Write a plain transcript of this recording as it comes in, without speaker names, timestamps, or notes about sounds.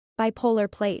Bipolar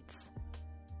plates.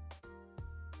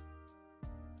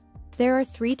 There are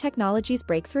 3 technologies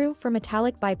breakthrough for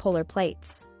metallic bipolar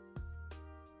plates.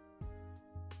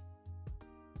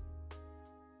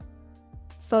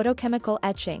 Photochemical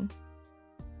etching.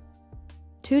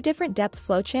 2 different depth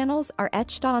flow channels are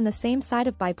etched on the same side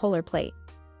of bipolar plate.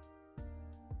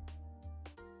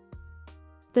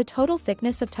 The total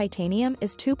thickness of titanium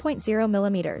is 2.0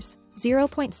 mm,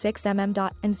 0.6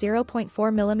 mm. And 0.4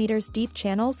 mm deep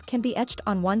channels can be etched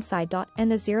on one side.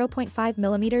 And the 0.5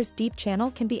 mm deep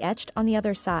channel can be etched on the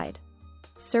other side.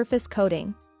 Surface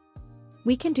coating.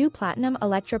 We can do platinum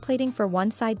electroplating for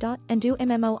one side. And do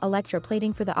MMO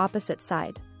electroplating for the opposite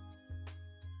side.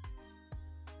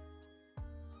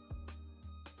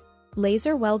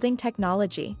 Laser welding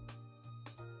technology.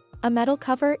 A metal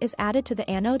cover is added to the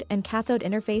anode and cathode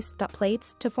interface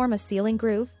plates to form a sealing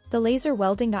groove. The laser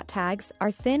welding tags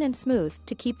are thin and smooth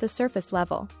to keep the surface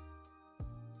level.